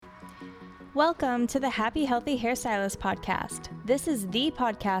Welcome to the Happy Healthy Hairstylist podcast. This is the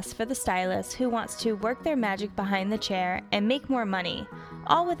podcast for the stylist who wants to work their magic behind the chair and make more money,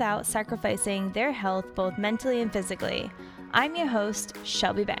 all without sacrificing their health both mentally and physically. I'm your host,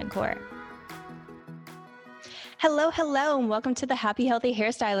 Shelby Bancourt. Hello, and welcome to the Happy Healthy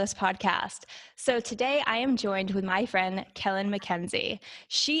Hairstylist podcast. So today I am joined with my friend, Kellyn Mackenzie.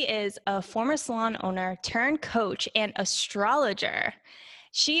 She is a former salon owner turned coach and astrologer.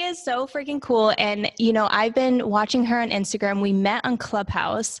 She is so freaking cool. And, I've been watching her on Instagram. We met on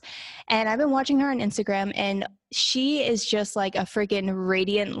Clubhouse and I've been watching her on Instagram and she is just like a freaking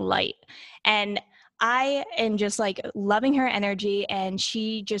radiant light. And I am just like loving her energy. And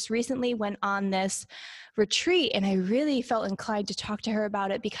she just recently went on this retreat and I really felt inclined to talk to her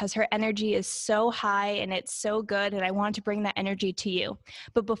about it because her energy is so high and it's so good and I want to bring that energy to you.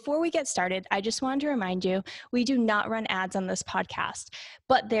 But before we get started, I just wanted to remind you, we do not run ads on this podcast,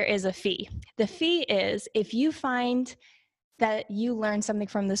 but there is a fee. The fee is if you find that you learned something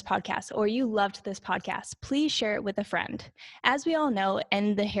from this podcast or you loved this podcast, please share it with a friend. As we all know,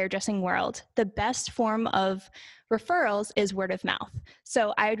 in the hairdressing world, the best form of referrals is word of mouth.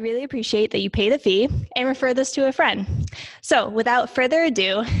 So I would really appreciate that you pay the fee and refer this to a friend. So without further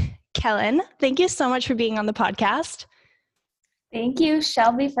ado, Kellyn, thank you so much for being on the podcast. Thank you,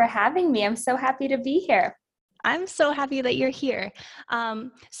 Shelby, for having me. I'm so happy to be here. I'm so happy that you're here.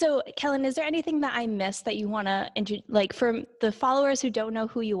 So Kellyn, is there anything that I missed that you want to, like for the followers who don't know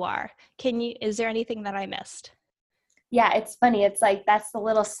who you are, is there anything that I missed? Yeah, it's funny. It's like, that's the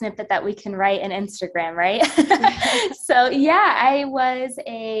little snippet that we can write in Instagram, right? So yeah, I was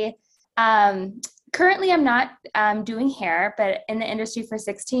currently I'm not doing hair, but in the industry for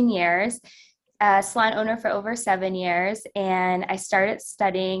 16 years. Salon owner for over 7 years, and I started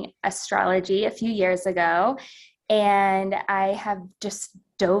studying astrology a few years ago, and I have just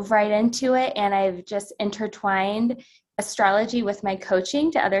dove right into it, and I've just intertwined astrology with my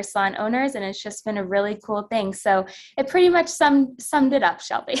coaching to other salon owners, and it's just been a really cool thing. So it pretty much summed it up,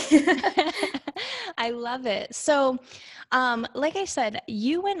 Shelby. I love it. So like I said,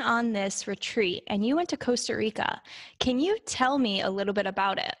 you went on this retreat and you went to Costa Rica. Can you tell me a little bit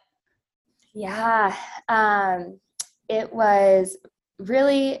about it? Yeah, it was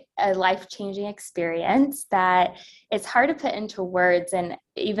really a life-changing experience that it's hard to put into words, and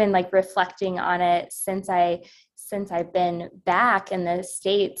even like reflecting on it since I've been back in the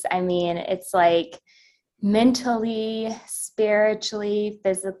States. I mean, it's like mentally, spiritually,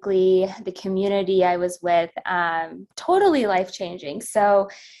 physically, the community I was with, totally life-changing. So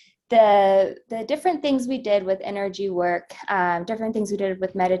the different things we did with energy work, different things we did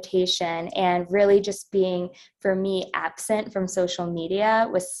with meditation, and really just being, for me, absent from social media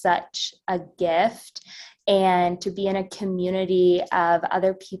was such a gift. And to be in a community of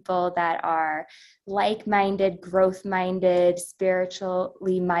other people that are like-minded, growth-minded,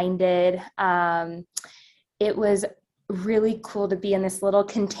 spiritually minded, it was really cool to be in this little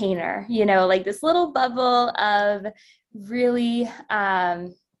container, like this little bubble of really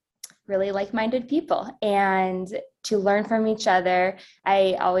like-minded people, and to learn from each other.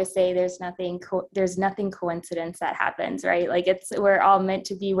 I always say there's nothing coincidence that happens, right? Like we're all meant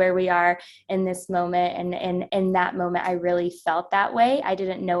to be where we are in this moment. And in that moment, I really felt that way. I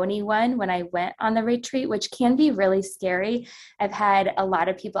didn't know anyone when I went on the retreat, which can be really scary. I've had a lot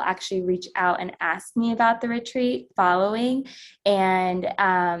of people actually reach out and ask me about the retreat following. And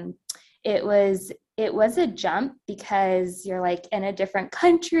it was a jump because you're like in a different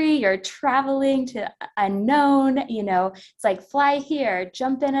country, you're traveling to unknown, it's like fly here,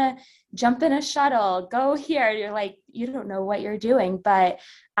 jump in a shuttle, go here. You're like, you don't know what you're doing, but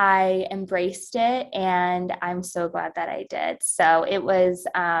I embraced it and I'm so glad that I did. So it was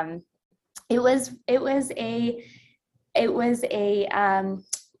a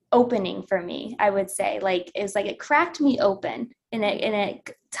opening for me, I would say. Like it's like it cracked me open and it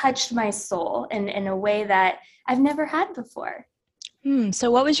touched my soul in a way that I've never had before. So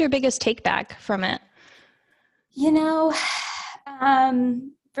what was your biggest take back from it? For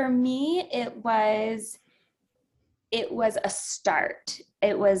me, it was a start.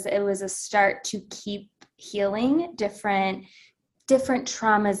 It was a start to keep healing different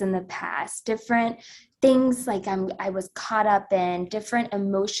traumas in the past, different things like I was caught up in, different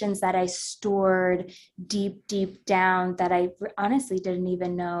emotions that I stored deep down that I honestly didn't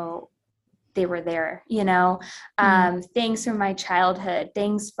even know they were there, things from my childhood,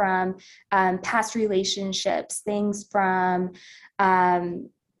 things from past relationships, things from,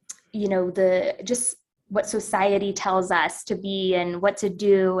 just what society tells us to be and what to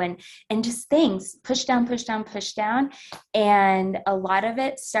do, and just things push down, push down, push down. And a lot of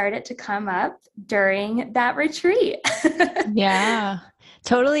it started to come up during that retreat. Yeah,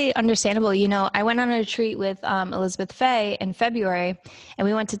 totally understandable. You know, I went on a retreat with Elizabeth Faye in February, and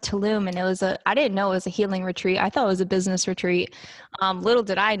we went to Tulum, and I didn't know it was a healing retreat. I thought it was a business retreat. Little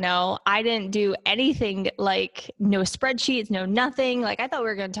did I know, I didn't do anything, like no spreadsheets, no nothing. Like I thought we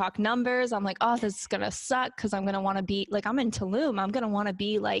were going to talk numbers. I'm like, oh, this is going to suck because I'm going to want to be like, I'm in Tulum. I'm going to want to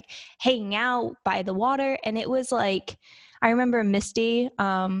be like hanging out by the water. And it was like, I remember Misty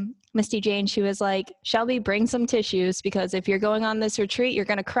Jane, she was like, Shelby, bring some tissues because if you're going on this retreat, you're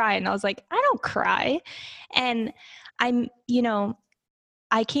going to cry. And I was like, I don't cry. And you know,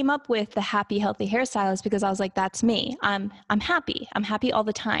 I came up with the happy, healthy hairstylist because I was like, that's me. I'm happy. I'm happy all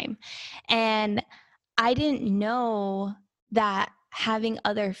the time. And I didn't know that having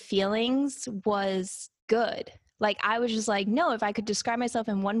other feelings was good. Like I was just like, no, if I could describe myself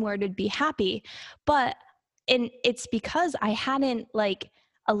in one word, it'd be happy. But and it's because I hadn't like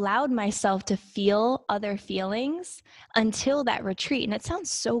allowed myself to feel other feelings until that retreat. And it sounds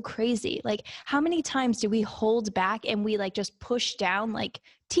so crazy. Like how many times do we hold back and we like just push down like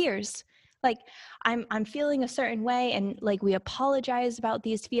tears? Like I'm feeling a certain way and like we apologize about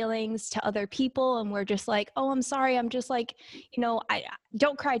these feelings to other people and we're just like, oh, I'm sorry. I'm just like, I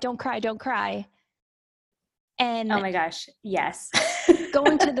don't cry, don't cry, don't cry. Oh And my gosh, yes.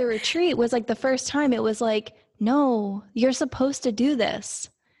 going to the retreat was like the first time it was like, no, you're supposed to do this.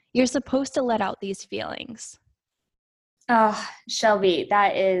 You're supposed to let out these feelings. Oh, Shelby,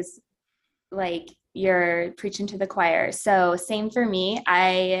 that is like you're preaching to the choir. So, same for me.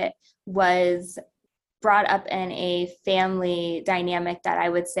 I was brought up in a family dynamic that I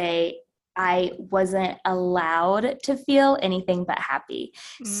would say I wasn't allowed to feel anything but happy.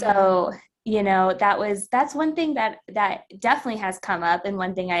 Mm. So, that's one thing that definitely has come up, and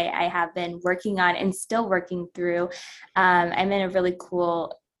one thing I have been working on and still working through. I'm in a really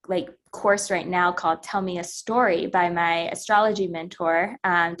cool like course right now called Tell Me a Story by my astrology mentor,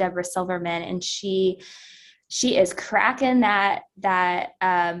 Deborah Silverman, and she is cracking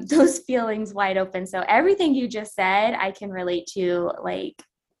those feelings wide open. So everything you just said, I can relate to like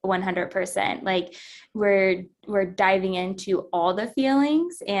 100%. Like we're diving into all the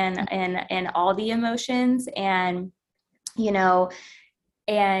feelings and all the emotions, and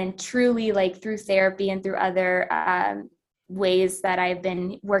and truly like through therapy and through other ways that I've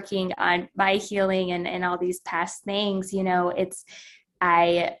been working on my healing and all these past things,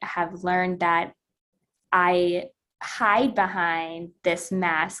 I have learned that I hide behind this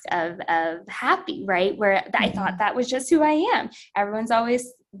mask of happy, right? Where I thought that was just who I am. Everyone's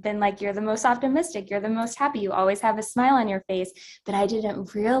always been like, you're the most optimistic, you're the most happy, you always have a smile on your face. But I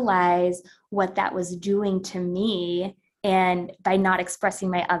didn't realize what that was doing to me and by not expressing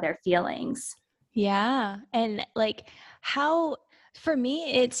my other feelings. Yeah. And like how, for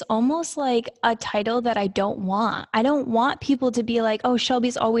me, it's almost like a title that I don't want. I don't want people to be like, oh,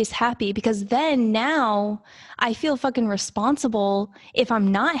 Shelby's always happy, because then now I feel fucking responsible if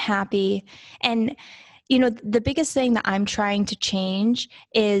I'm not happy. And, the biggest thing that I'm trying to change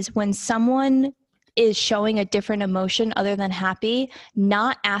is when someone is showing a different emotion other than happy,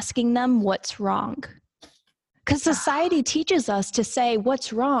 not asking them what's wrong. Because society teaches us to say,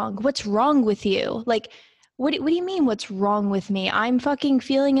 what's wrong? What's wrong with you? Like, what do you mean, what's wrong with me? I'm fucking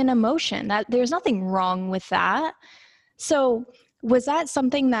feeling an emotion. That there's nothing wrong with that. So was that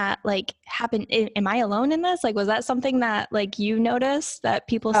something that like happened? Am I alone in this? Like, was that something that like you noticed that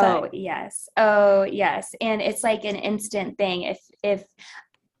people say? Oh, yes. Oh, yes. And it's like an instant thing. If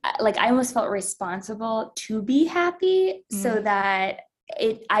like I almost felt responsible to be happy so Mm. that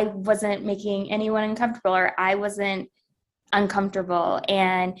I wasn't making anyone uncomfortable, or I wasn't uncomfortable.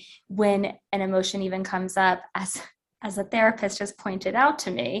 And when an emotion even comes up, as a therapist just pointed out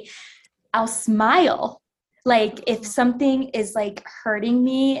to me, I'll smile. Like if something is like hurting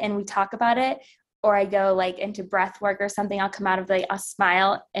me and we talk about it, or I go like into breath work or something, I'll come out of like, I'll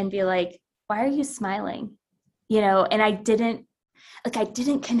smile and be like, why are you smiling? And I didn't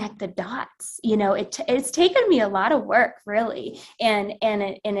connect the dots. It's taken me a lot of work, really, and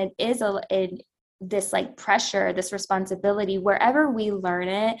it is this like pressure, this responsibility. Wherever we learn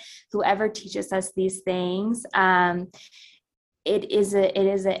it, whoever teaches us these things, it is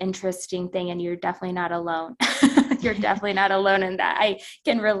an interesting thing, and you're definitely not alone. You're definitely not alone in that. I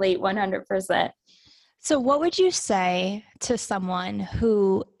can relate 100%. So what would you say to someone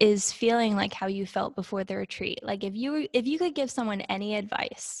who is feeling like how you felt before the retreat? Like if you could give someone any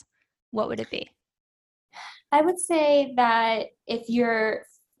advice, what would it be? I would say that if you're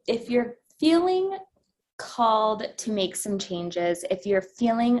feeling called to make some changes, if you're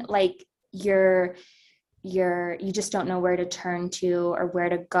feeling like you just don't know where to turn to or where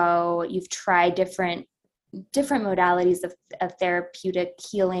to go, you've tried different modalities of therapeutic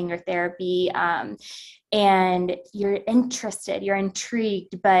healing or therapy, and you're interested, you're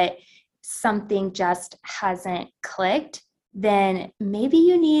intrigued, but something just hasn't clicked, then maybe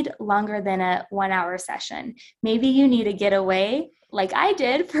you need longer than a 1 hour session. Maybe you need to get away like I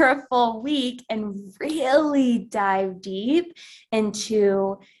did for a full week and really dive deep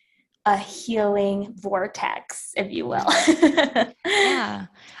into a healing vortex, if you will. Yeah.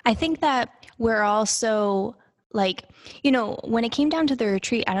 I think that we're also like, when it came down to the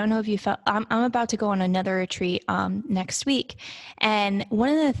retreat, I don't know if you felt, I'm about to go on another retreat next week. And one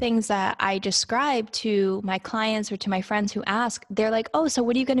of the things that I describe to my clients or to my friends who ask, they're like, oh, so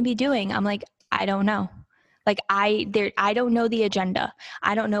what are you going to be doing? I'm like, I don't know. Like I don't know the agenda.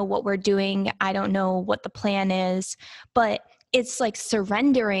 I don't know what we're doing. I don't know what the plan is, but it's like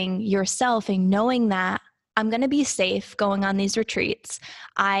surrendering yourself and knowing that I'm going to be safe going on these retreats.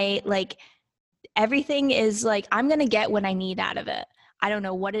 I like everything is like, I'm going to get what I need out of it. I don't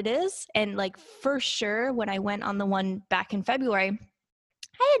know what it is. And like, for sure, when I went on the one back in February,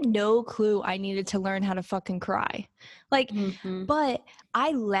 I had no clue I needed to learn how to fucking cry. Like, Mm-hmm. but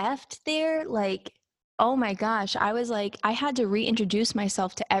I left there like, oh my gosh, I was like, I had to reintroduce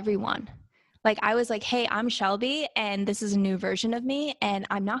myself to everyone. Like, I was like, hey, I'm Shelby, and this is a new version of me, and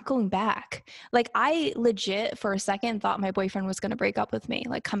I'm not going back. Like, I legit, for a second, thought my boyfriend was going to break up with me,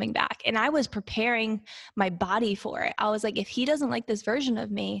 like, coming back. And I was preparing my body for it. I was like, if he doesn't like this version of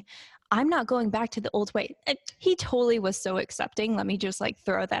me, I'm not going back to the old way. And he totally was so accepting. Let me just like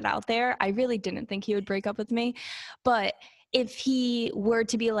throw that out there. I really didn't think he would break up with me. But if he were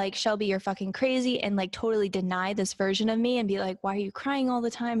to be like, Shelby, you're fucking crazy, and like totally deny this version of me and be like, why are you crying all the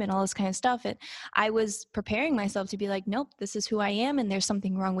time and all this kind of stuff. And I was preparing myself to be like, nope, this is who I am. And there's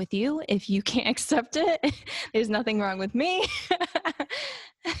something wrong with you. If you can't accept it, there's nothing wrong with me.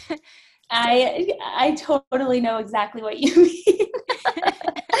 I totally know exactly what you mean.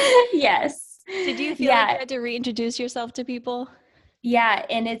 Yes. Did you feel like you Yeah. had to reintroduce yourself to people? Yeah.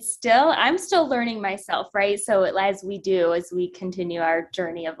 And I'm still learning myself, right? So as we continue our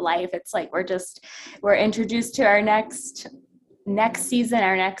journey of life, it's like we're introduced to our next season,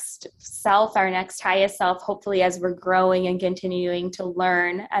 our next self, our next highest self, hopefully as we're growing and continuing to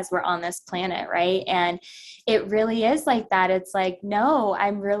learn as we're on this planet, right? And it really is like that. It's like, no,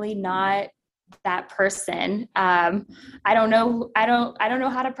 I'm really not that person. I don't know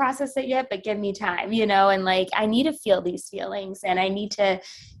how to process it yet, but give me time, and like, I need to feel these feelings and I need to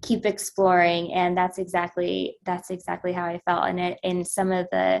keep exploring. And that's exactly how I felt. And some of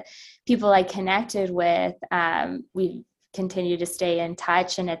the people I connected with, we continue to stay in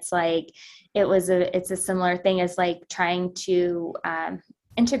touch. And it's like, it's a similar thing as like trying to,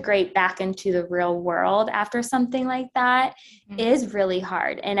 integrate back into the real world after something like that is really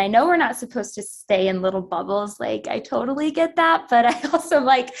hard. And I know we're not supposed to stay in little bubbles. Like, I totally get that, but I also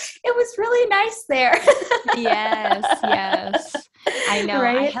like, it was really nice there. Yes. I know.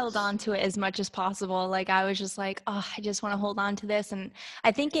 I Right? held on to it as much as possible. Like, I was just like, oh, I just want to hold on to this. And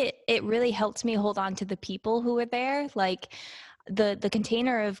I think it really helped me hold on to the people who were there. Like the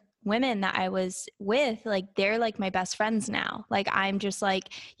container of women that I was with, like, they're like my best friends now. Like, I'm just like,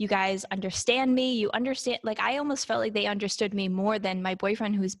 you guys understand me. You understand. Like, I almost felt like they understood me more than my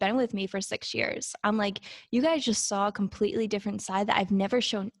boyfriend who's been with me for 6 years. I'm like, you guys just saw a completely different side that I've never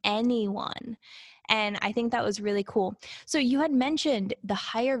shown anyone. And I think that was really cool. So you had mentioned the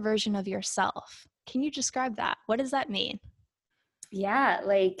higher version of yourself. Can you describe that? What does that mean? Yeah.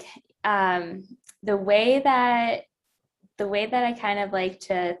 Like, um, the way that I kind of like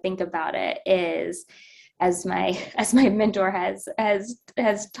to think about it is, as my mentor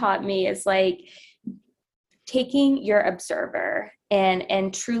has taught me, is like taking your observer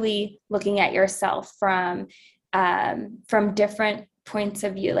and truly looking at yourself from different points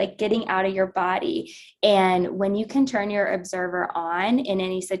of view, like getting out of your body. And when you can turn your observer on in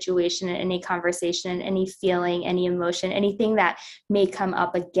any situation, in any conversation, any feeling, any emotion, anything that may come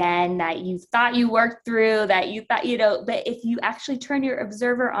up again that you thought you worked through, that you thought, but if you actually turn your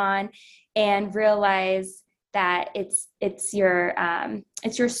observer on and realize that it's your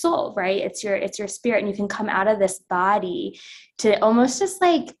soul, right? It's your spirit, and you can come out of this body to almost just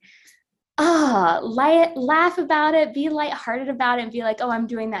like, laugh about it, be lighthearted about it, and be like, oh, I'm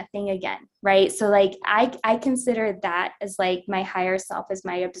doing that thing again, right? So like, I consider that as like my higher self, as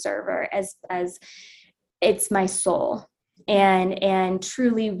my observer, as it's my soul. And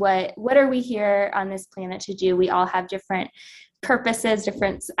truly, what are we here on this planet to do? We all have different purposes,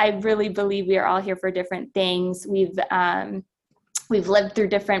 I really believe we are all here for different things. We've lived through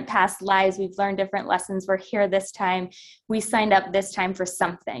different past lives. We've learned different lessons. We're here this time. We signed up this time for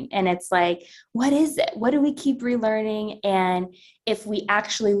something. And it's like, what is it? What do we keep relearning? And if we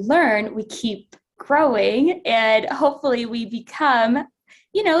actually learn, we keep growing, and hopefully we become,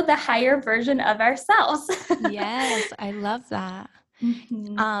 the higher version of ourselves. Yes, I love that.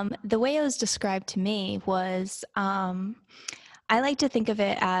 Mm-hmm. The way it was described to me was I like to think of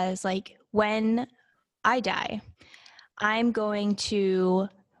it as like when I die, I'm going to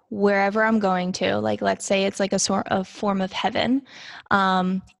wherever I'm going to, like let's say it's like a sort of form of heaven,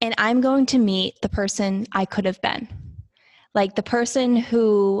 and I'm going to meet the person I could have been, like the person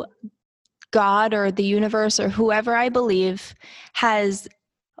who God or the universe or whoever I believe has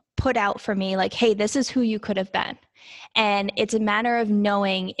put out for me, like, hey, this is who you could have been. And it's a matter of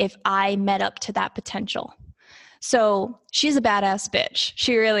knowing if I met up to that potential. So she's a badass bitch.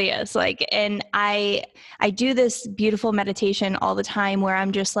 She really is. Like, and I do this beautiful meditation all the time where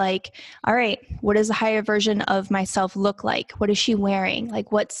I'm just like, all right, what does the higher version of myself look like? What is she wearing?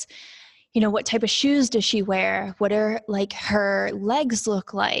 Like, what type of shoes does she wear? What are like her legs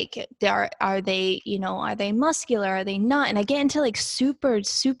look like? Are they, are they muscular? Are they not? And I get into like super,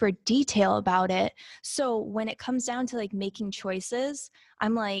 super detail about it. So when it comes down to like making choices,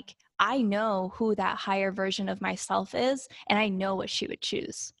 I'm like, I know who that higher version of myself is, and I know what she would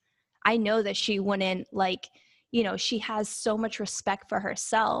choose. I know that she wouldn't she has so much respect for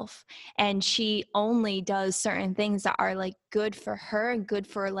herself, and she only does certain things that are like good for her and good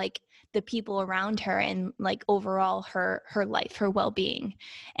for like the people around her and like overall her life, her well-being.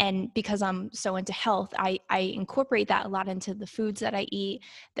 And because I'm so into health, I incorporate that a lot into the foods that I eat,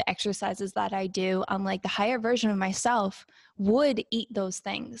 the exercises that I do. I'm like, the higher version of myself would eat those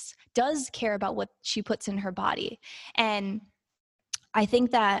things, does care about what she puts in her body. And I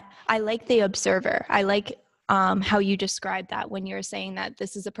think that I like the observer. I like how you described that when you're saying that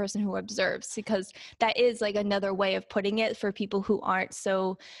this is a person who observes, because that is like another way of putting it for people who aren't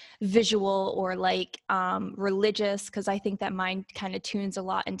so visual or like religious, because I think that mine kind of tunes a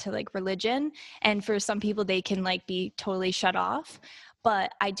lot into like religion. And for some people, they can like be totally shut off.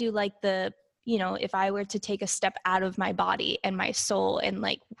 But I do like if I were to take a step out of my body and my soul and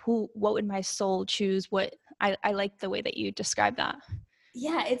like what would my soul choose? I like the way that you describe that.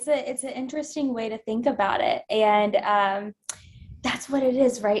 Yeah, it's an interesting way to think about it. And that's what it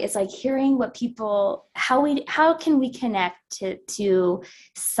is, right? It's like hearing what people, how can we connect to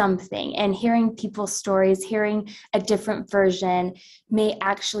something, and hearing people's stories, hearing a different version may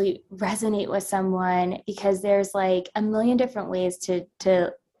actually resonate with someone, because there's like a million different ways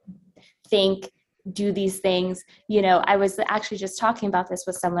to think, do these things. I was actually just talking about this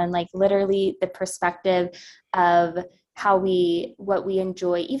with someone, like literally the perspective of what we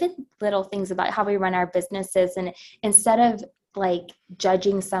enjoy, even little things about how we run our businesses. And instead of like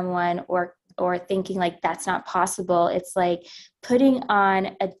judging someone or thinking like that's not possible, it's like putting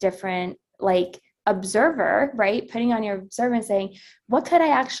on a different like observer, right? Putting on your observer and saying, what could I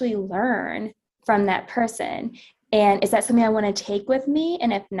actually learn from that person? And is that something I want to take with me?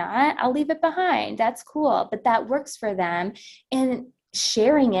 And if not, I'll leave it behind. That's cool. But that works for them. And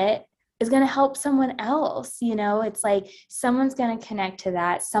sharing it is going to help someone else. It's like someone's going to connect to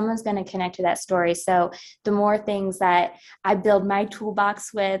that. Someone's going to connect to that story. So the more things that I build my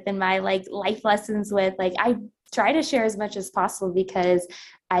toolbox with and my like life lessons with, like I try to share as much as possible, because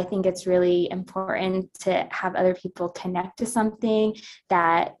I think it's really important to have other people connect to something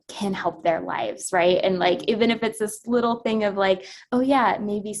that can help their lives, right? And like, even if it's this little thing of like, oh yeah,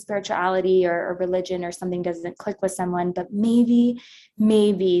 maybe spirituality or religion or something doesn't click with someone, but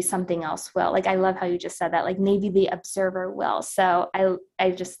maybe something else will. Like, I love how you just said that, like maybe the observer will. So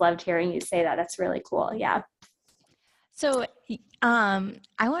I just loved hearing you say that. That's really cool. Yeah. So I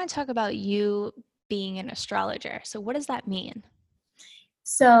want to talk about you being an astrologer. So what does that mean?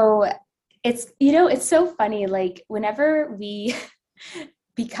 So it's so funny, like whenever we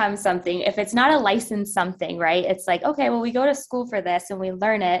become something, if it's not a licensed something, right? It's like, okay, well, we go to school for this and we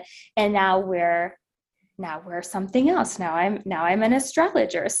learn it, and now we're something else. Now I'm an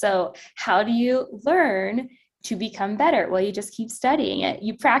astrologer. So how do you learn to become better? Well, you just keep studying it.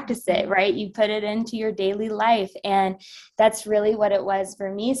 You practice it, right? You put it into your daily life. And that's really what it was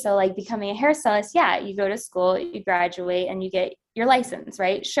for me. So like becoming a hairstylist, yeah, you go to school, you graduate, and you get your license,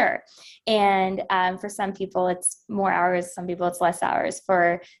 right? Sure. And for some people, it's more hours. Some people, it's less hours.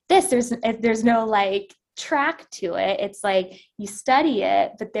 For this, there's no like track to it. It's like you study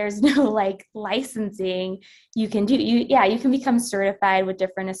it, but there's no like licensing you can do. You can become certified with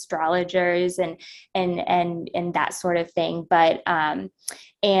different astrologers and that sort of thing. But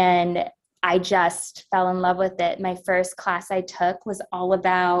and I just fell in love with it. My first class I took was all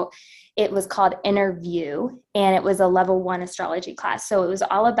about, it was called Interview, and it was a level 1 astrology class. So it was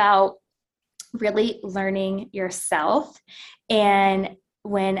all about really learning yourself. And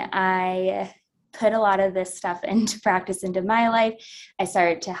when I put a lot of this stuff into practice into my life, I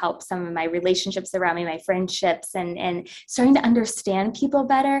started to help some of my relationships around me, my friendships, and starting to understand people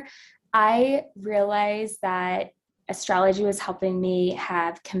better. I realized that astrology was helping me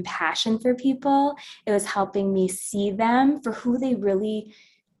have compassion for people. It was helping me see them for who they really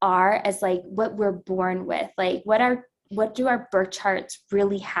are, as like what we're born with, like what do our birth charts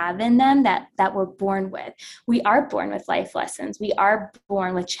really have in them that we're born with. We are born with life lessons. We are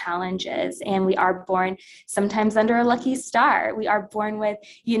born with challenges, and we are born sometimes under a lucky star. We are born with,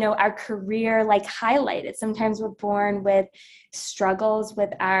 our career like highlighted. Sometimes we're born with struggles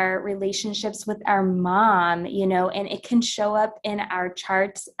with our relationships with our mom, and it can show up in our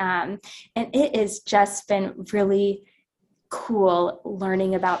charts. And it has just been really cool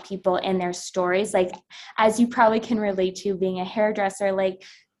learning about people and their stories. Like, as you probably can relate to being a hairdresser, like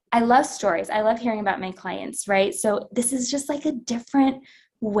I love stories. I love hearing about my clients, right? So this is just like a different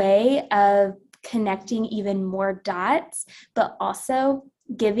way of connecting even more dots, but also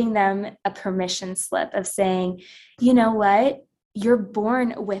giving them a permission slip of saying, you know what? You're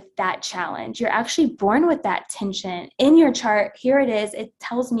born with that challenge. You're actually born with that tension in your chart. Here it is. It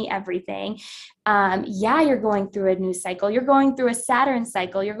tells me everything. You're going through a new cycle. You're going through a Saturn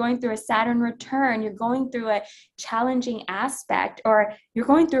cycle. You're going through a Saturn return. You're going through a challenging aspect, or you're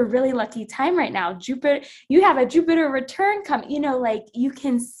going through a really lucky time right now. Jupiter, you have a Jupiter return coming, like you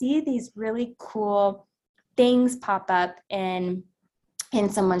can see these really cool things pop up in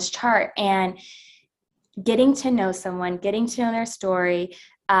someone's chart. And getting to know someone, getting to know their story,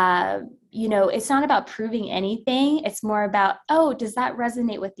 it's not about proving anything. It's more about, oh, does that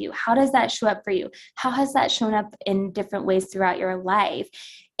resonate with you? How does that show up for you? How has that shown up in different ways throughout your life?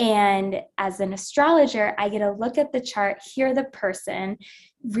 And as an astrologer, I get to look at the chart, hear the person,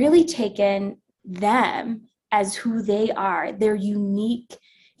 really take in them as who they are, their unique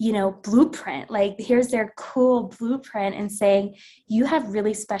blueprint. Like, here's their cool blueprint, and saying, you have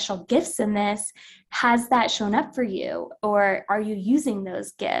really special gifts in this. Has that shown up for you? Or are you using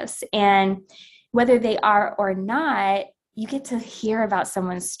those gifts? And whether they are or not, you get to hear about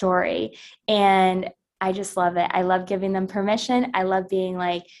someone's story. And I just love it. I love giving them permission. I love being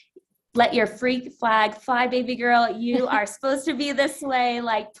like, let your freak flag fly, baby girl. You are supposed to be this way.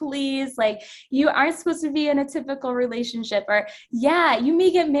 Like, please, like, you aren't supposed to be in a typical relationship. Or, you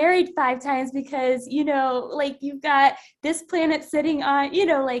may get married 5 times because, like, you've got this planet sitting on,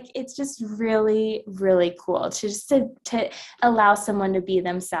 like, it's just really, really cool to allow someone to be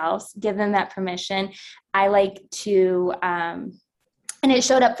themselves, give them that permission. I like to, and it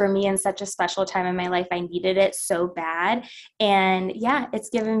showed up for me in such a special time in my life. I needed it so bad. And it's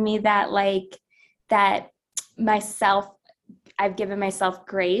given me that myself. I've given myself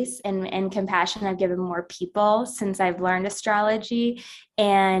grace and compassion. I've given more people since I've learned astrology,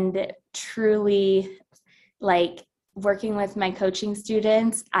 and truly, like, working with my coaching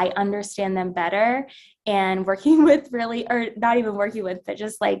students, I understand them better. And working with or not even working with, but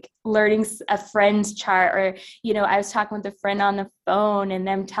just like learning a friend's chart, or, I was talking with a friend on the phone and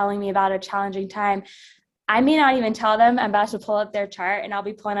them telling me about a challenging time. I may not even tell them I'm about to pull up their chart, and I'll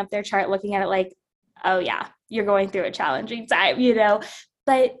be pulling up their chart, looking at it like, oh yeah, you're going through a challenging time,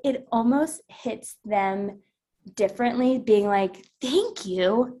 but it almost hits them differently, being like, thank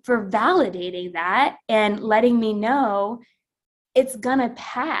you for validating that and letting me know it's gonna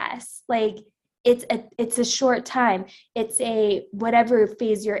pass. Like, it's a short time. It's a whatever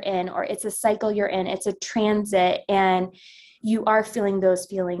phase you're in, or it's a cycle you're in. It's a transit, and you are feeling those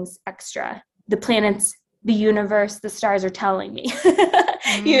feelings extra. The planets, the universe, the stars are telling me,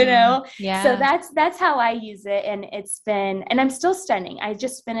 Yeah. So that's how I use it. And and I'm still studying. I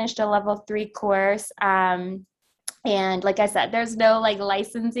just finished a level 3 course. And like I said, there's no like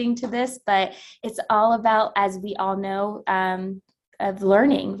licensing to this, but it's all about, as we all know, of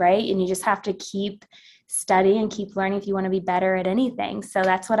learning, right? And you just have to keep studying and keep learning if you want to be better at anything. So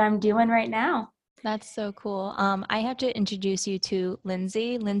that's what I'm doing right now. That's so cool. I have to introduce you to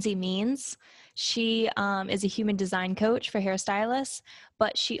Lindsay Means. She is a human design coach for hairstylists,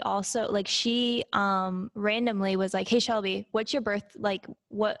 but she also like she randomly was like, "Hey Shelby, what's your birth, like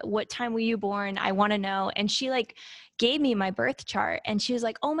what time were you born? I want to know." And she like gave me my birth chart, and she was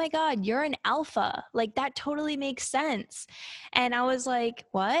like, "Oh my god, you're an alpha. Like that totally makes sense." And I was like,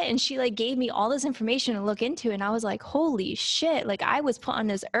 "What?" And she like gave me all this information to look into, and I was like, "Holy shit, like I was put on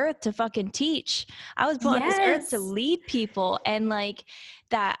this earth to fucking teach. I was put on this earth to Yes. lead people, and like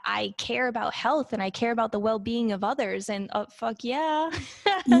that I care about health and I care about the well-being of others." And fuck yeah.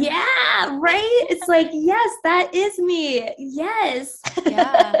 Yeah, right? It's like, yes, that is me. Yes.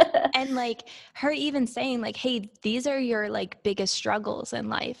 Yeah. And like her even saying like, "Hey, these are your like biggest struggles in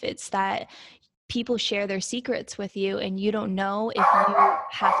life. It's that people share their secrets with you and you don't know if you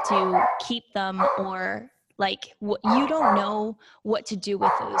have to keep them, or like you don't know what to do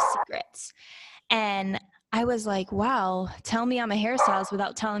with those secrets." And I was like, wow, tell me I'm a hairstylist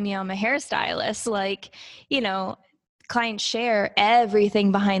without telling me I'm a hairstylist. Like, you know, clients share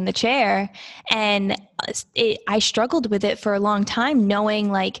everything behind the chair. And I struggled with it for a long time,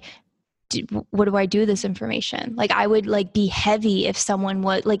 knowing like, what do I do with this information? Like I would like be heavy if someone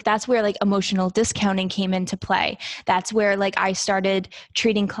was like, that's where like emotional discounting came into play. That's where like I started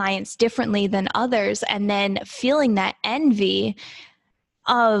treating clients differently than others, and then feeling that envy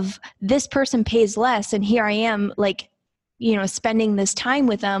of this person pays less and here I am like, you know, spending this time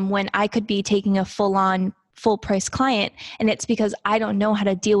with them when I could be taking a full price client, and it's because I don't know how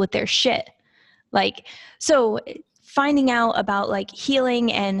to deal with their shit. Like, so finding out about like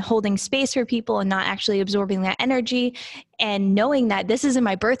healing and holding space for people and not actually absorbing that energy, and knowing that this is in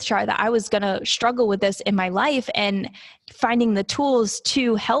my birth chart, that I was going to struggle with this in my life, and finding the tools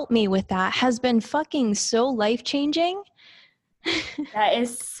to help me with that has been fucking so life-changing. That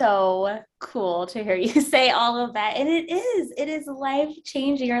is so cool to hear you say all of that. And it is life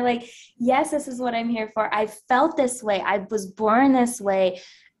changing. You're like, yes, this is what I'm here for. I felt this way. I was born this way.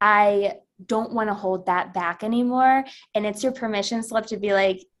 I don't want to hold that back anymore. And it's your permission slip to be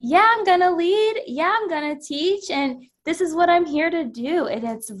like, yeah, I'm going to lead. Yeah, I'm going to teach. And this is what I'm here to do. And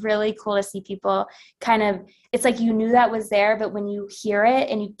it's really cool to see people kind of, it's like you knew that was there, but when you hear it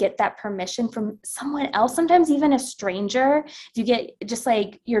and you get that permission from someone else, sometimes even a stranger, if you get just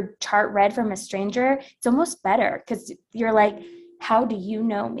like your chart read from a stranger, it's almost better because you're like, how do you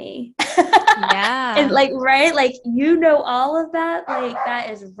know me? And Yeah. like, right, like you know all of that. Like that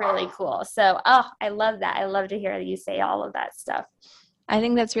is really cool. So oh, I love that. I love to hear you say all of that stuff. I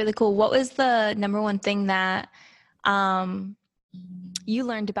think that's really cool. What was the number one thing that um, you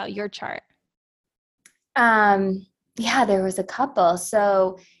learned about your chart? um yeah, there was a couple.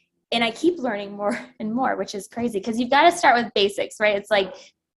 So and I keep learning more and more, which is crazy because you've got to start with basics, right? It's like,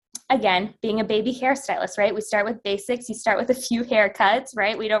 again, being a baby hairstylist, right? We start with basics. You start with a few haircuts,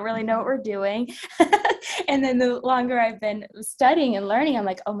 right? We don't really know what we're doing. And then the longer I've been studying and learning, I'm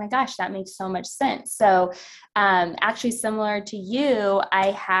like, oh my gosh, that makes so much sense. So actually similar to you,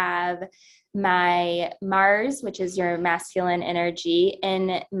 I have my Mars, which is your masculine energy,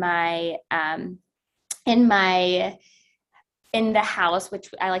 in my in the house, which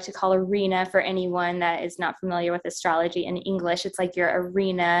I like to call arena for anyone that is not familiar with astrology in English. It's like your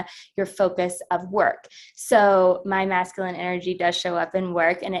arena, your focus of work. So my masculine energy does show up in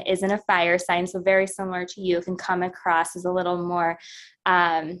work, and it isn't a fire sign. So very similar to you, it can come across as a little more,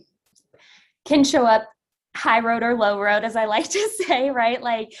 can show up high road or low road, as I like to say, right?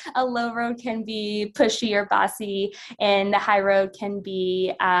 Like a low road can be pushy or bossy, and the high road can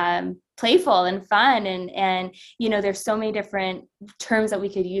be playful and fun. And you know, there's so many different terms that we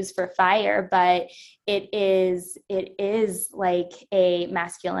could use for fire, but it is like a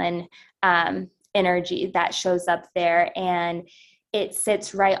masculine energy that shows up there, and it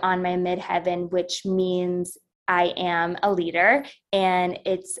sits right on my midheaven, which means I am a leader, and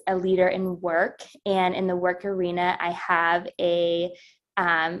it's a leader in work. And in the work arena, I have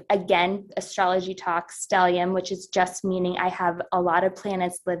again, astrology talk stellium, which is just meaning I have a lot of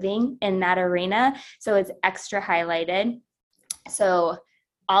planets living in that arena. So it's extra highlighted. So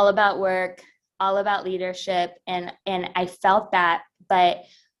all about work, all about leadership. And I felt that, but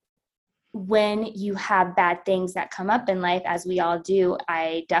when you have bad things that come up in life, as we all do,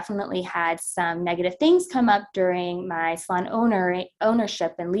 I definitely had some negative things come up during my salon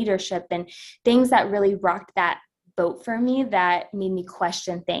ownership and leadership, and things that really rocked that boat for me, that made me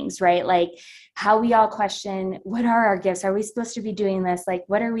question things, right? Like how we all question, what are our gifts? Are we supposed to be doing this? Like,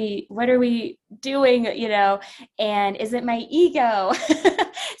 what are we doing, you know? And is it my ego?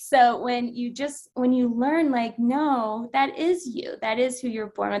 So when you learn, like, no, that is you, that is who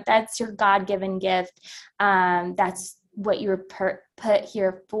you're born with, that's your God-given gift, that's what you were put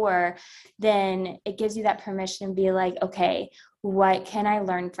here for, then it gives you that permission to be like, okay, what can I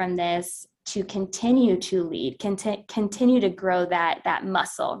learn from this to continue to lead, continue to grow that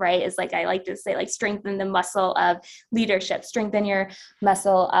muscle, right? It's like, I like to say, like, strengthen the muscle of leadership, strengthen your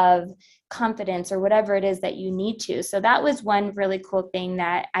muscle of confidence, or whatever it is that you need to. So that was one really cool thing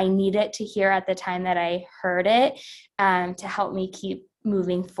that I needed to hear at the time that I heard it, to help me keep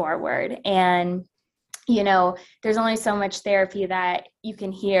moving forward. And there's only so much therapy that you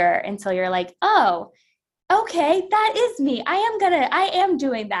can hear until you're like, oh, okay, that is me. I am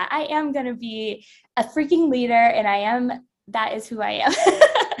doing that. I am going to be a freaking leader, and that is who I am.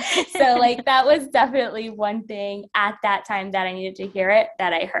 So like, that was definitely one thing at that time that I needed to hear it,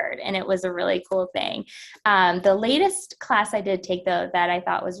 that I heard. And it was a really cool thing. The latest class I did take, though, that I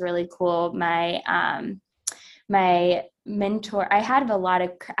thought was really cool, my mentor, I have a lot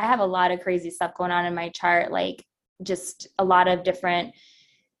of crazy stuff going on in my chart, like just a lot of different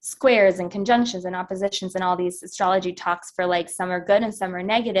squares and conjunctions and oppositions and all these astrology talks, for like, some are good and some are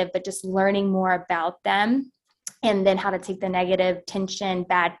negative, but just learning more about them, and then how to take the negative tension,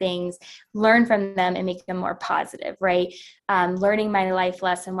 bad things, learn from them and make them more positive, right? Learning my life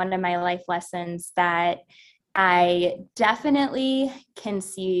lesson, one of my life lessons that I definitely can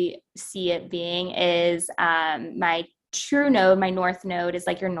see it being is my true node, my north node, is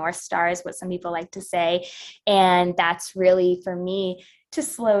like your North Star, is what some people like to say. And that's really, for me, to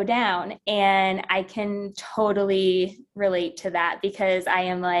slow down. And I can totally relate to that, because I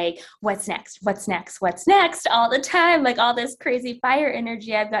am like, what's next? What's next? What's next? All the time, like all this crazy fire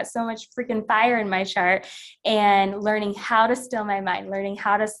energy. I've got so much freaking fire in my chart, and learning how to still my mind, learning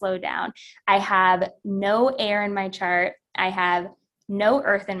how to slow down. I have no air in my chart. I have no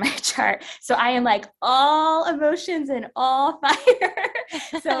earth in my chart. So I am like all emotions and all fire.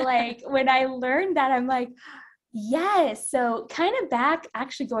 So like, when I learned that, I'm like, yes. So kind of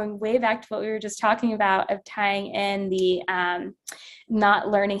actually going way back to what we were just talking about, of tying in the not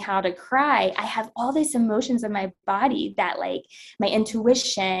learning how to cry. I have all these emotions in my body, that like my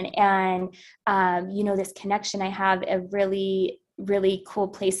intuition and, this connection. I have a really, really cool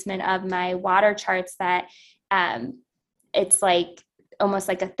placement of my water charts that it's like almost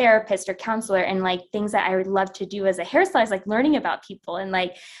like a therapist or counselor, and like things that I would love to do as a hairstylist, like learning about people. And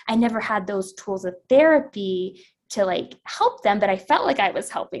like, I never had those tools of therapy to like help them, but I felt like I was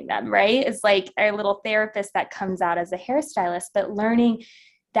helping them, right? It's like a little therapist that comes out as a hairstylist, but learning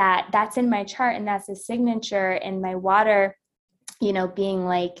that that's in my chart, and that's a signature. And my water, being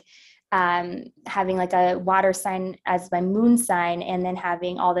like, having like a water sign as my moon sign, and then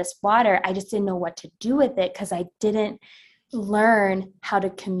having all this water, I just didn't know what to do with it, because I didn't learn how to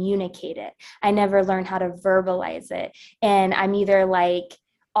communicate it. I never learned how to verbalize it. And I'm either like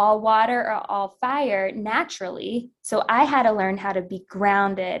all water or all fire naturally. So I had to learn how to be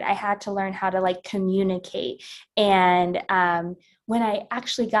grounded. I had to learn how to like communicate. And when I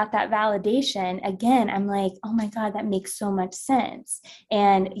actually got that validation, again, I'm like, oh my God, that makes so much sense.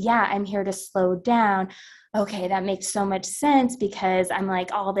 And yeah, I'm here to slow down. Okay, that makes so much sense, because I'm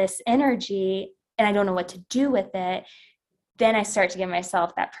like all this energy and I don't know what to do with it. Then I start to give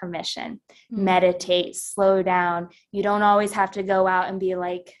myself that permission, meditate, slow down. You don't always have to go out and be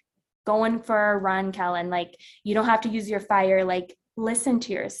like going for a run, Kellyn. Like, you don't have to use your fire. Like, listen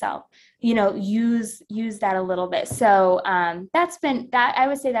to yourself, use that a little bit. So that's been that. I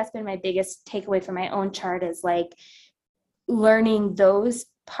would say that's been my biggest takeaway from my own chart, is like learning those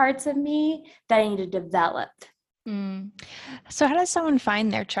parts of me that I need to develop. So how does someone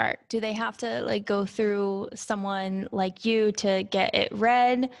find their chart? Do they have to like go through someone like you to get it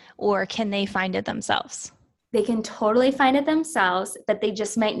read, or can they find it themselves? They can totally find it themselves, but they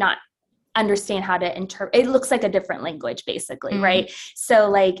just might not understand how to interpret. It looks like a different language, basically, right? So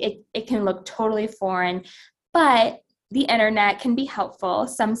like it can look totally foreign, but the internet can be helpful.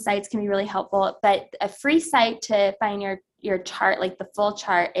 Some sites can be really helpful, but a free site to find your chart, like the full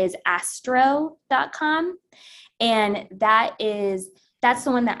chart, is astro.com. And that's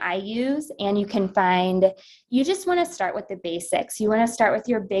the one that I use. And you just want to start with the basics. You want to start with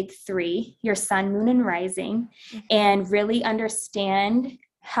your big three, your sun, moon, and rising, and really understand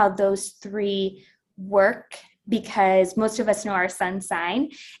how those three work, because most of us know our sun sign,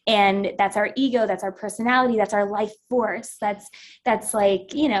 and that's our ego, that's our personality, that's our life force. That's like,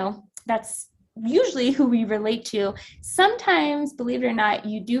 that's usually who we relate to. Sometimes, believe it or not,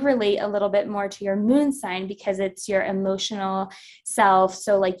 you do relate a little bit more to your moon sign, because it's your emotional self.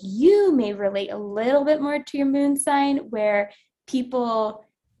 So like, you may relate a little bit more to your moon sign, where people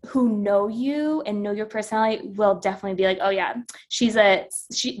who know you and know your personality will definitely be like, oh yeah,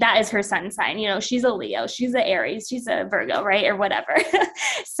 that is her sun sign. She's a Leo, she's a Aries, she's a Virgo, right? Or whatever.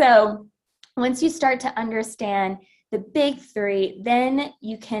 So once you start to understand the big three. Then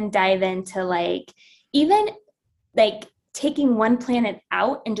you can dive into like, even like taking one planet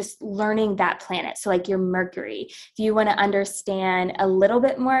out and just learning that planet. So like your Mercury, if you want to understand a little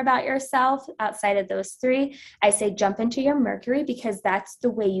bit more about yourself outside of those three, I say jump into your Mercury, because that's the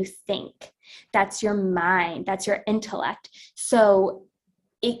way you think. That's your mind. That's your intellect. So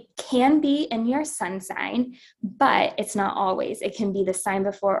it can be in your sun sign, but it's not always. It can be the sign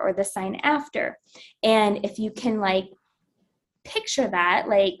before or the sign after. And if you can like picture that,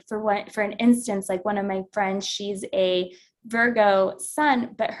 like for an instance, like one of my friends, she's a Virgo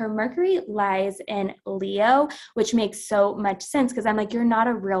sun, but her Mercury lies in Leo, which makes so much sense, because I'm like, you're not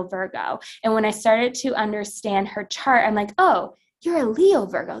a real Virgo. And when I started to understand her chart, I'm like, oh, you're a Leo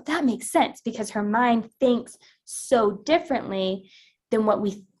Virgo. That makes sense, because her mind thinks so differently than what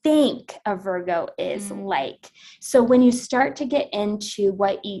we think a Virgo is like. So when you start to get into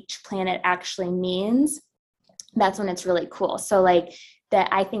what each planet actually means, that's when it's really cool. So like that,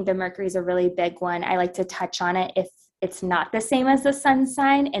 I think the Mercury is a really big one. I like to touch on it if it's not the same as the sun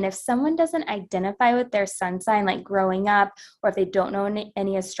sign. And if someone doesn't identify with their sun sign, like growing up, or if they don't know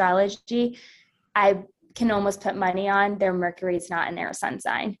any astrology, I can almost put money on their Mercury is not in their sun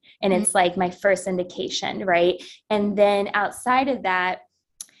sign. And it's like my first indication, right? And then outside of that,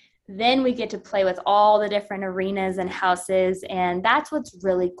 then we get to play with all the different arenas and houses. And that's what's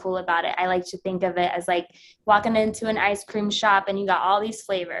really cool about it. I like to think of it as like walking into an ice cream shop and you got all these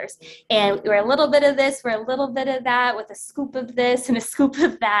flavors. And we're a little bit of this, we're a little bit of that, with a scoop of this and a scoop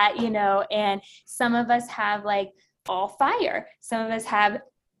of that, you know. And some of us have like all fire. Some of us have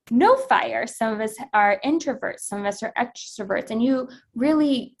no fire. Some of us are introverts. Some of us are extroverts. And you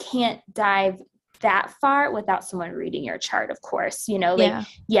really can't dive that far without someone reading your chart, of course, you know, like,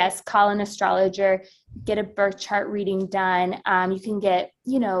 yes, call an astrologer, get a birth chart reading done. You can get,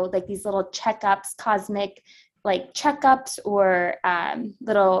 you know, like these little checkups, cosmic like checkups, or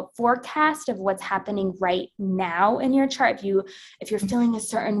little forecast of what's happening right now in your chart. If you're feeling a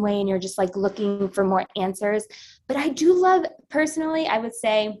certain way and you're just like looking for more answers. But I do love, personally, I would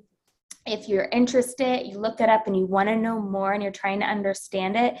say, if you're interested, you look it up and you want to know more and you're trying to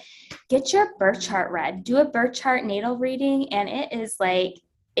understand it, get your birth chart read. Do a birth chart natal reading, and it is like,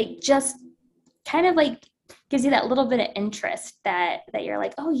 it just kind of like gives you that little bit of interest that you're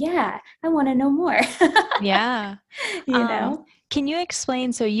like, oh yeah, I want to know more. Yeah. You know? Can you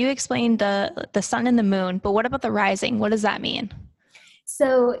explain, so you explained the sun and the moon, but what about the rising? What does that mean?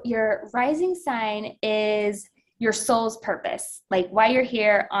 So your rising sign is your soul's purpose, like why you're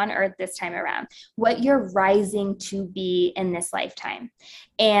here on earth this time around, what you're rising to be in this lifetime.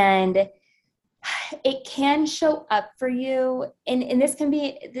 And it can show up for you. And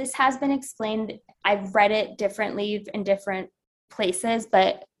this has been explained. I've read it differently in different places,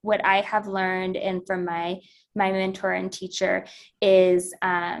 but what I have learned, and from my mentor and teacher, is,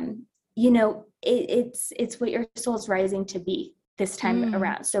 you know, it's what your soul's rising to be this time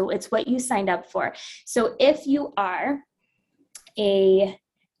around. So it's what you signed up for. So if you are the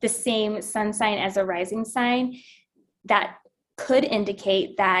same sun sign as a rising sign, that could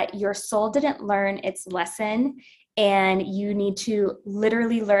indicate that your soul didn't learn its lesson, and you need to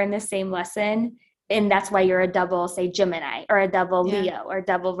literally learn the same lesson. And that's why you're a double, say, Gemini, or a double Leo, or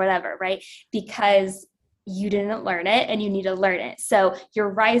double whatever, right? Because you didn't learn it and you need to learn it. So you're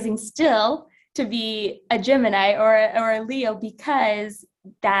rising still to be a Gemini or a Leo, because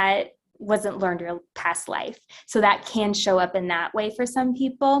that wasn't learned your past life. So that can show up in that way for some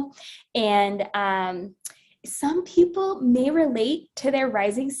people. And some people may relate to their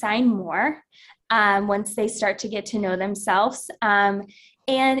rising sign more once they start to get to know themselves. And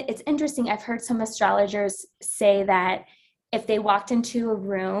it's interesting. I've heard some astrologers say that if they walked into a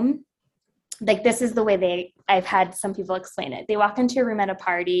room, like this is the way I've had some people explain it. They walk into a room at a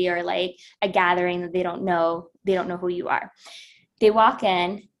party or like a gathering that they don't know who you are. They walk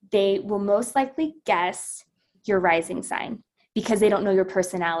in, they will most likely guess your rising sign, because they don't know your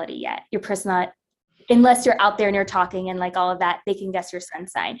personality yet. Your personality, unless you're out there and you're talking and like all of that, they can guess your sun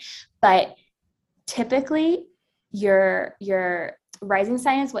sign. But typically your rising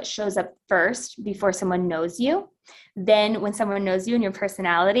sign is what shows up first before someone knows you. Then when someone knows you and your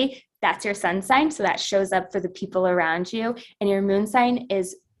personality, that's your sun sign. So that shows up for the people around you. And your moon sign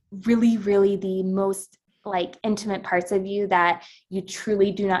is really, really the most like intimate parts of you that you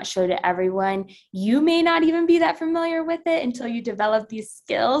truly do not show to everyone. You may not even be that familiar with it until you develop these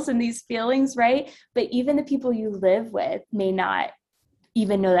skills and these feelings, right? But even the people you live with may not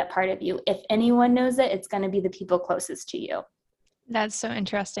even know that part of you. If anyone knows it, it's going to be the people closest to you. That's so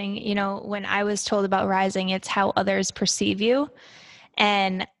interesting. You know, when I was told about rising, it's how others perceive you.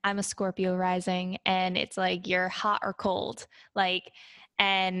 And I'm a Scorpio rising, and it's like you're hot or cold. Like,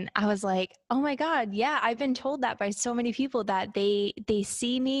 and I was like, oh my God, yeah, I've been told that by so many people that they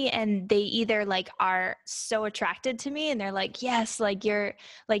see me and they either like are so attracted to me and they're like, yes, like you're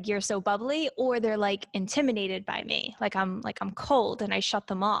so bubbly, or they're like intimidated by me. Like I'm cold and I shut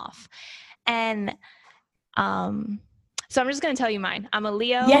them off. And so I'm just gonna tell you mine. I'm a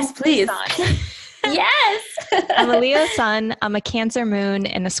Leo Yes, please. sun. Yes. I'm a Leo sun, I'm a Cancer moon,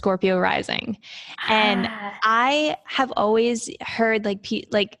 and a Scorpio rising. And Ah, I have always heard like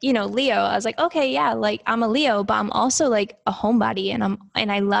you know, Leo. I was like, okay, yeah, like I'm a Leo, but I'm also like a homebody,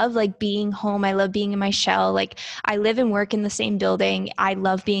 and I love like being home. I love being in my shell. Like I live and work in the same building. I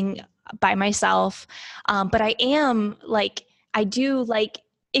love being by myself. But I am like I do like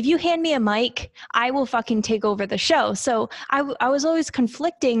if you hand me a mic, I will fucking take over the show. So I was always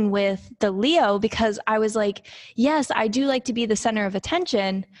conflicting with the Leo because I was like, yes, I do like to be the center of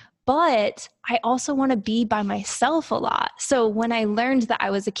attention, but I also want to be by myself a lot. So when I learned that I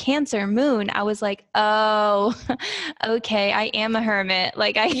was a Cancer moon, I was like, oh, okay, I am a hermit.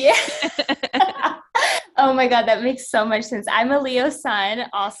 Like I. yeah. Oh my God, that makes so much sense. I'm a Leo sun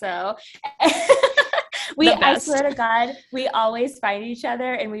also. The I best. swear to God, we always find each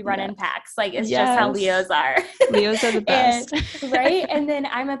other and we run Yeah. in packs. Like it's just how Yes. Leos are. Leos are the And best. right. And then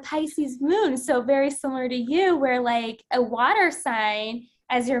I'm a Pisces moon. So very similar to you, where like a water sign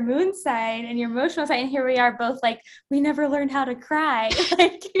as your moon sign and your emotional sign. And here we are both like, we never learned how to cry.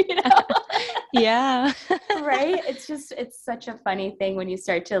 Like, Yeah. right, it's such a funny thing when you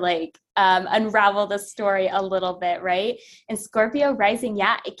start to like unravel the story a little bit, right? And Scorpio rising,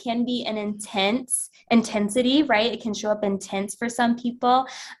 yeah, it can be an intense intensity, right? It can show up intense for some people,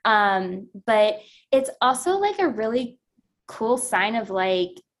 but it's also like a really cool sign of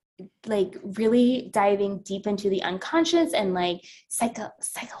like really diving deep into the unconscious and like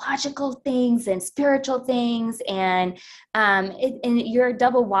psychological things and spiritual things, and and you're a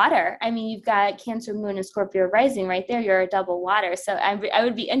double water. I mean, you've got Cancer moon and Scorpio rising right there. You're a double water. So I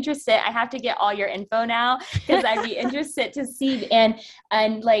would be interested. I have to get all your info now because I'd be interested to see, and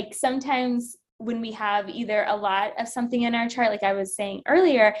like sometimes when we have either a lot of something in our chart, like I was saying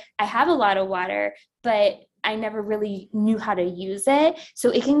earlier, I have a lot of water, but I never really knew how to use it. So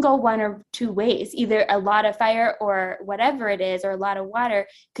it can go one or two ways. Either a lot of fire or whatever it is, or a lot of water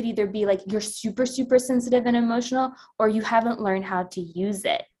could either be like you're super, super sensitive and emotional, or you haven't learned how to use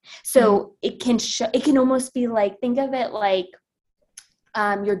it. So it can almost be like, think of it like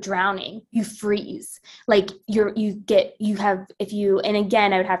you're drowning, you freeze, like if you, and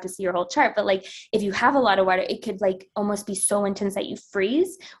again, I would have to see your whole chart, but like if you have a lot of water, it could like almost be so intense that you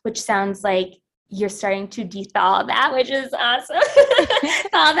freeze, which sounds like you're starting to de-thaw that, which is awesome.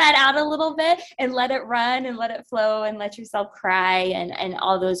 Thaw that out a little bit and let it run and let it flow and let yourself cry and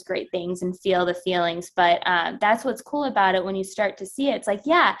all those great things and feel the feelings. But that's what's cool about it when you start to see it. It's like,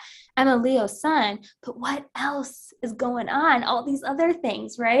 yeah, I'm a Leo sun, but what else is going on? All these other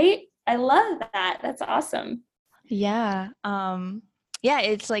things, right? I love that. That's awesome. Yeah. Yeah,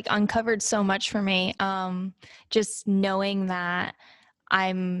 it's like uncovered so much for me. Just knowing that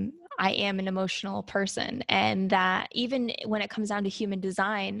I am an emotional person, and that even when it comes down to human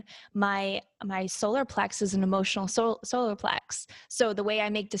design, my solar plex is an emotional solar plex. So the way I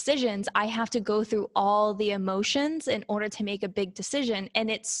make decisions, I have to go through all the emotions in order to make a big decision.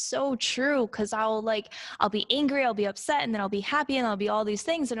 And it's so true, because I'll be angry, I'll be upset, and then I'll be happy, and I'll be all these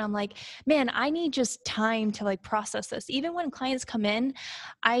things. And I'm like, man, I need just time to like process this. Even when clients come in,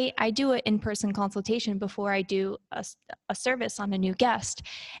 I do an in-person consultation before I do a service on a new guest.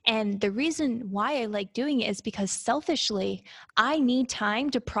 And the reason why I like doing it is because selfishly, I need time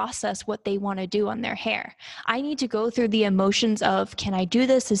to process what they want to do on their hair. I need to go through the emotions of, can I do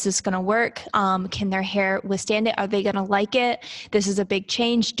this? Is this going to work? Can their hair withstand it? Are they going to like it? This is a big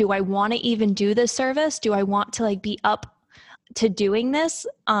change. Do I want to even do this service? Do I want to like be up to doing this?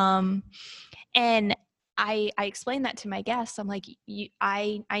 And I explain that to my guests. I'm like,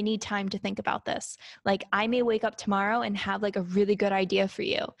 I need time to think about this. Like, I may wake up tomorrow and have like a really good idea for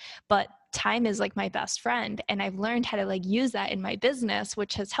you, but time is like my best friend. And I've learned how to like use that in my business,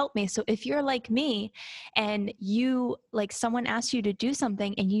 which has helped me. So if you're like me and you like someone asks you to do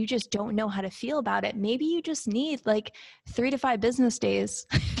something and you just don't know how to feel about it, maybe you just need like 3 to 5 business days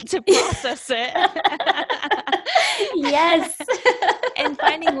to process it. Yes. And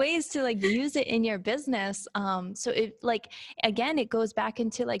finding ways to like use it in your business. So it like, again, it goes back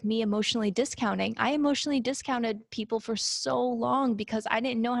into like me emotionally discounting. I emotionally discounted people for so long because I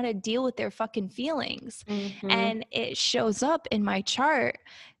didn't know how to deal with their fucking feelings. Mm-hmm. And it shows up in my chart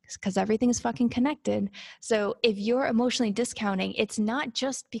because everything's fucking connected. So if you're emotionally discounting, it's not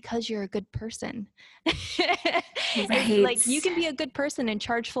just because you're a good person. It's Right. like you can be a good person and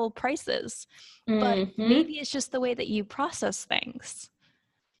charge full prices, but Mm-hmm. maybe it's just the way that you process things.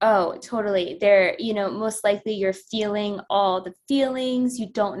 Oh, totally. There, most likely you're feeling all the feelings.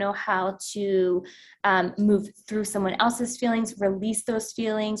 You don't know how to move through someone else's feelings, release those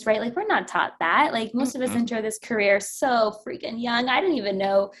feelings, right? Like, we're not taught that. Like, most of us Mm-mm. enter this career so freaking young. I didn't even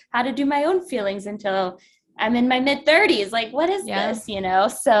know how to do my own feelings until I'm in my mid 30s. Like, what is Yeah. this?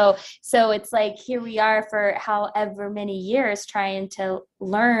 So it's like, here we are for however many years trying to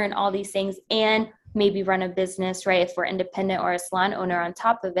learn all these things and maybe run a business, right? If we're independent or a salon owner on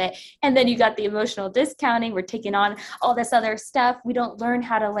top of it. And then you got the emotional discounting. We're taking on all this other stuff. We don't learn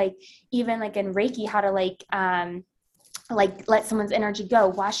how to, like, even like in Reiki, how to like let someone's energy go,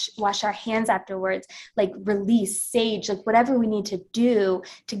 wash our hands afterwards, like release, sage, like whatever we need to do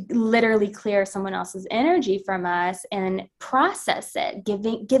to literally clear someone else's energy from us and process it,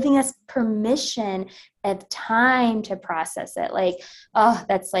 giving us permission of time to process it. Like, oh,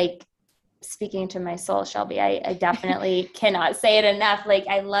 that's like speaking to my soul, Shelby. I definitely cannot say it enough. Like,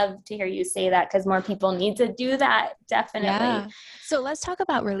 I love to hear you say that, because more people need to do that. Definitely. Yeah. So let's talk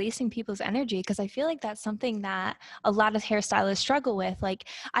about releasing people's energy, because I feel like that's something that a lot of hairstylists struggle with. Like,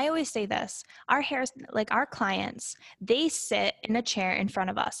 I always say this, like our clients, they sit in a chair in front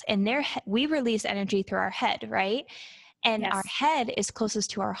of us and we release energy through our head, right? And our Yes. head is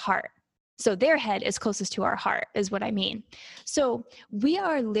closest to our heart. So their head is closest to our heart, is what I mean. So we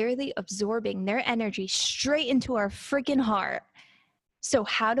are literally absorbing their energy straight into our freaking heart. So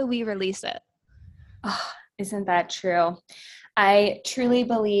how do we release it? Oh, isn't that true? I truly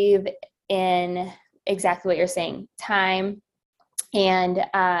believe in exactly what you're saying, time. And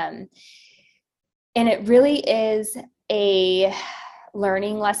it really is a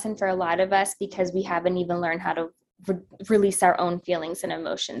learning lesson for a lot of us, because we haven't even learned how to release our own feelings and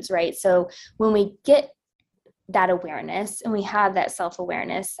emotions, right? So when we get that awareness and we have that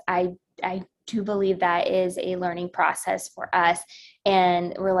self-awareness, I do believe that is a learning process for us.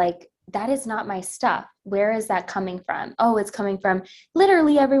 And we're like, that is not my stuff. Where is that coming from? Oh, it's coming from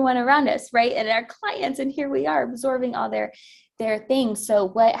literally everyone around us, right? And our clients. And here we are absorbing all their things. So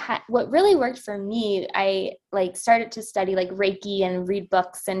what really worked for me, I like started to study like Reiki and read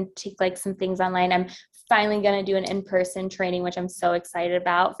books and take like some things online. I'm finally going to do an in-person training, which I'm so excited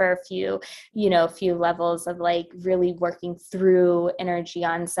about, for a few levels of like really working through energy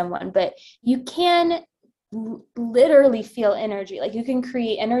on someone. But you can literally feel energy. Like, you can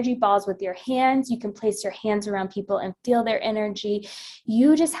create energy balls with your hands. You can place your hands around people and feel their energy.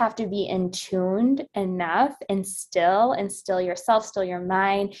 You just have to be in tuned enough and still yourself, still your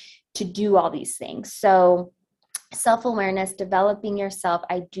mind, to do all these things. So self-awareness, developing yourself,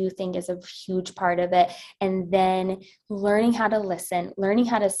 I do think is a huge part of it. And then learning how to listen, learning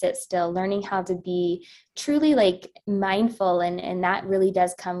how to sit still, learning how to be truly like mindful. And that really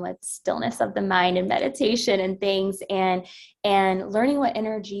does come with stillness of the mind and meditation and things, and learning what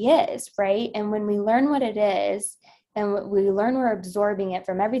energy is, right? And when we learn what it is, and we learn we're absorbing it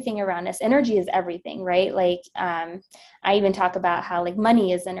from everything around us. Energy is everything, right? Like, I even talk about how like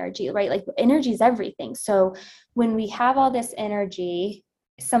money is energy, right? Like, energy is everything. So when we have all this energy,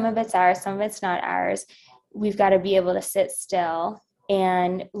 some of it's ours, some of it's not ours, we've got to be able to sit still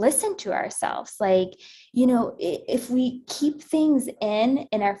and listen to ourselves. Like, if we keep things in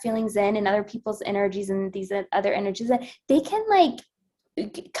and our feelings in and other people's energies and these other energies, they can like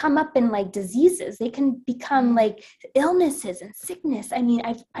come up in like diseases. They can become like illnesses and sickness. I mean,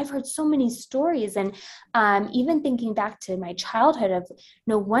 I've heard so many stories, and even thinking back to my childhood, of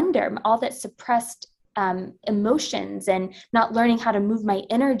no wonder all that suppressed emotions and not learning how to move my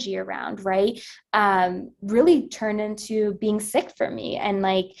energy around, right? Really turned into being sick for me, and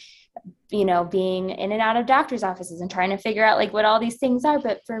like, being in and out of doctor's offices and trying to figure out like what all these things are.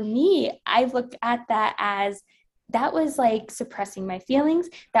 But for me, I've looked at that as that was like suppressing my feelings.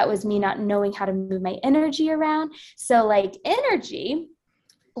 That was me not knowing how to move my energy around. So like, energy,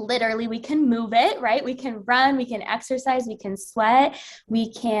 literally, we can move it, right? We can run, we can exercise, we can sweat,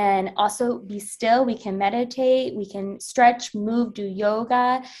 we can also be still, we can meditate, we can stretch, move, do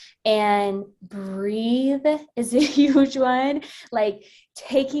yoga, and breathe is a huge one. Like,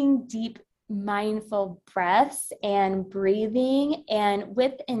 taking deep mindful breaths and breathing, and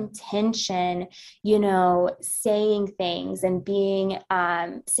with intention, saying things and being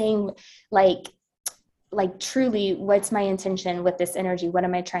saying like like truly, what's my intention with this energy? What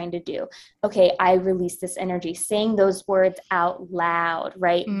am I trying to do? Okay, I release this energy, saying those words out loud,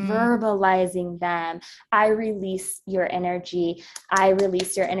 right? Verbalizing them. I release your energy. I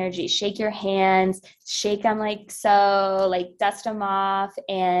release your energy. Shake your hands, shake them like so, like dust them off,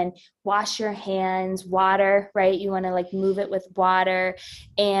 and wash your hands, water, right? You want to like move it with water,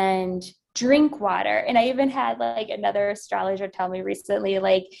 and drink water. And I even had like another astrologer tell me recently,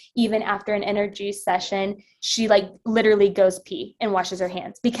 like even after an energy session, she like literally goes pee and washes her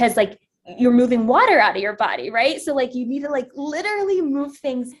hands, because like you're moving water out of your body, right? So like you need to like literally move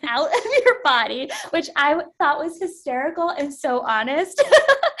things out of your body, which I thought was hysterical and so honest.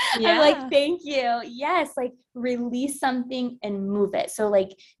 Yeah. I'm like, thank you. Yes, like release something and move it. So like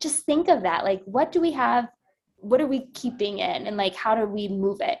just think of that. Like, what do we have? What are we keeping in? And like, how do we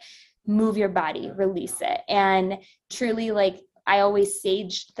move it? Move your body, release it. And truly, like I always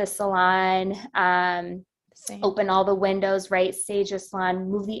sage the salon, open all the windows, right? Sage your salon,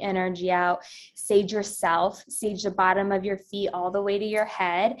 move the energy out, sage yourself, sage the bottom of your feet all the way to your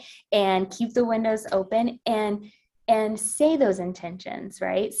head, and keep the windows open, and say those intentions,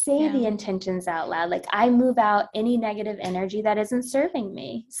 right? Say the intentions out loud. Like I move out any negative energy that isn't serving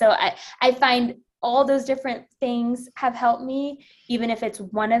me. So I find all those different things have helped me, even if it's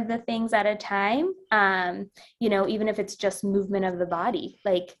one of the things at a time, even if it's just movement of the body,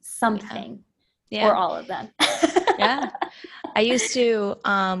 like something, or all of them. Yeah. I used to,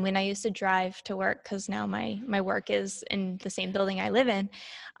 when I used to drive to work, because now my work is in the same building I live in,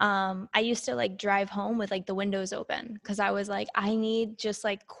 I used to like drive home with like the windows open, because I was like, I need just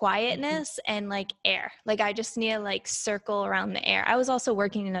like quietness and like air. Like I just need to like circle around the air. I was also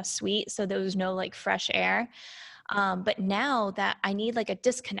working in a suite, so there was no like fresh air. But now that I need like a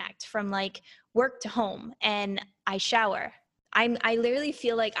disconnect from like work to home, and I shower, I literally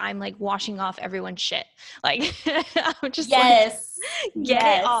feel like I'm like washing off everyone's shit. Like I'm just like,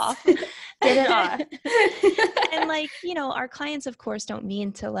 get it off. Get it off. And like, our clients of course don't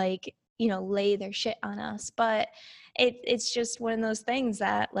mean to like, lay their shit on us, but it's just one of those things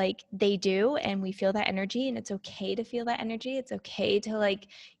that like they do, and we feel that energy, and it's okay to feel that energy. It's okay to like,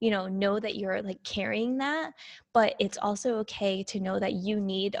 know that you're like carrying that, but it's also okay to know that you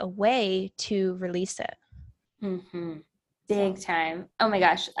need a way to release it. Mm-hmm. Big time. Oh my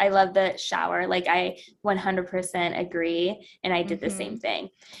gosh. I love the shower. Like I 100% agree. And I did the same thing.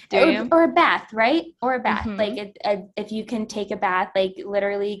 Or a bath, right? Or a bath. Like if you can take a bath, like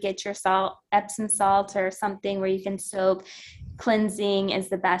literally get your Epsom salt or something where you can soak. Cleansing is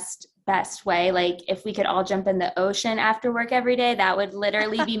the best way. Like if we could all jump in the ocean after work every day, that would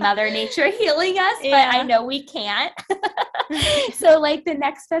literally be Mother Nature healing us. But I know we can't. So like the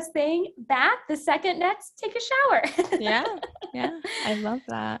next best thing, bath. The second next, take a shower. Yeah. I love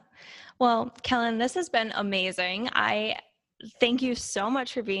that. Well, Kellyn, this has been amazing. I thank you so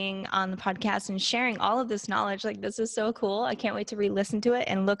much for being on the podcast and sharing all of this knowledge. Like, this is so cool. I can't wait to re-listen to it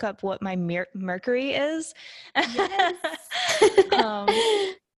and look up what my Mercury is. Yes.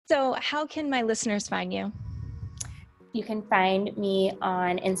 So how can my listeners find you? You can find me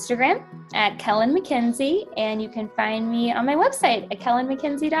on Instagram at Kellyn Mackenzie, and you can find me on my website at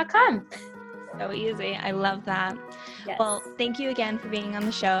kellynmackenzie.com. So easy. I love that. Yes. Well, thank you again for being on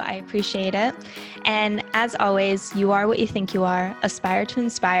the show. I appreciate it. And as always, you are what you think you are. Aspire to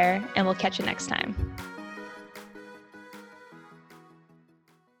inspire, and we'll catch you next time.